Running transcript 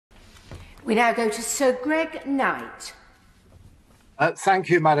We now go to Sir Greg Knight. Thank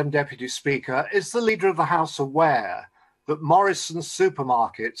you, Madam Deputy Speaker. Is the Leader of the House aware that Morrison's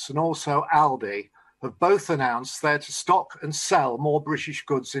supermarkets and also Aldi have both announced they're to stock and sell more British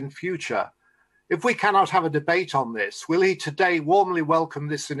goods in future? If we cannot have a debate on this, will he today warmly welcome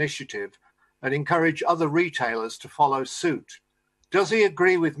this initiative and encourage other retailers to follow suit? Does he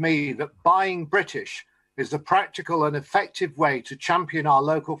agree with me that buying British is the practical and effective way to champion our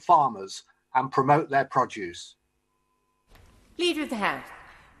local farmers and promote their produce? Leader of the House.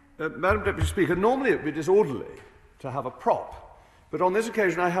 Madam Deputy Speaker, normally it would be disorderly to have a prop, but on this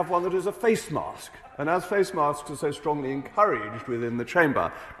occasion I have one that is a face mask, and as face masks are so strongly encouraged within the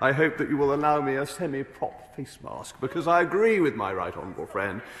chamber, I hope that you will allow me a semi-prop face mask, because I agree with my right honourable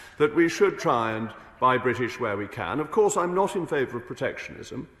friend that we should try and buy British where we can. Of course, I'm not in favour of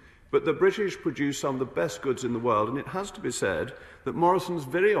protectionism, but the British produce some of the best goods in the world, and it has to be said that Morrison's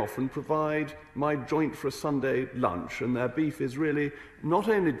very often provide my joint for a Sunday lunch, and their beef is really not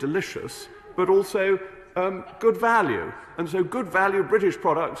only delicious, but also good value. And so good value British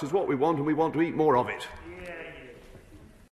products is what we want, and we want to eat more of it.